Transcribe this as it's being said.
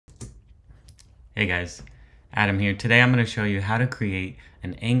Hey guys, Adam here. Today I'm going to show you how to create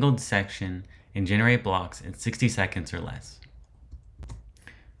an angled section in GenerateBlocks in 60 seconds or less.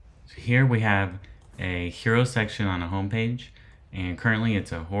 So here we have a hero section on a home page, and currently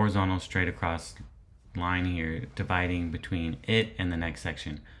it's a horizontal straight across line here dividing between it and the next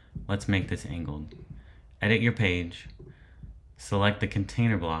section. Let's make this angled. Edit your page, select the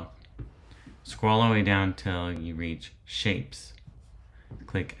container block, scroll all the way down till you reach Shapes.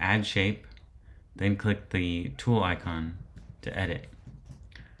 Click Add Shape. Then click the tool icon to edit.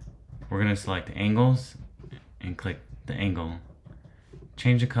 We're going to select angles and click the angle.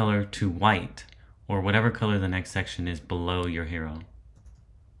 Change the color to white or whatever color the next section is below your hero.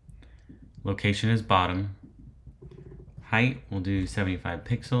 Location is bottom. Height we'll do 75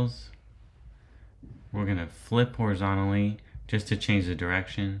 pixels. We're going to flip horizontally just to change the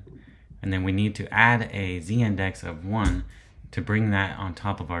direction. And then we need to add a z-index of 1 to bring that on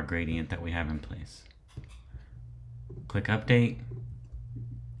top of our gradient that we have in place. Click Update,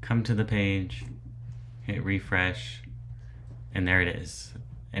 come to the page, hit refresh, and there it is.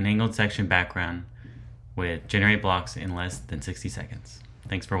 An angled section background with GenerateBlocks in less than 60 seconds.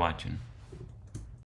 Thanks for watching.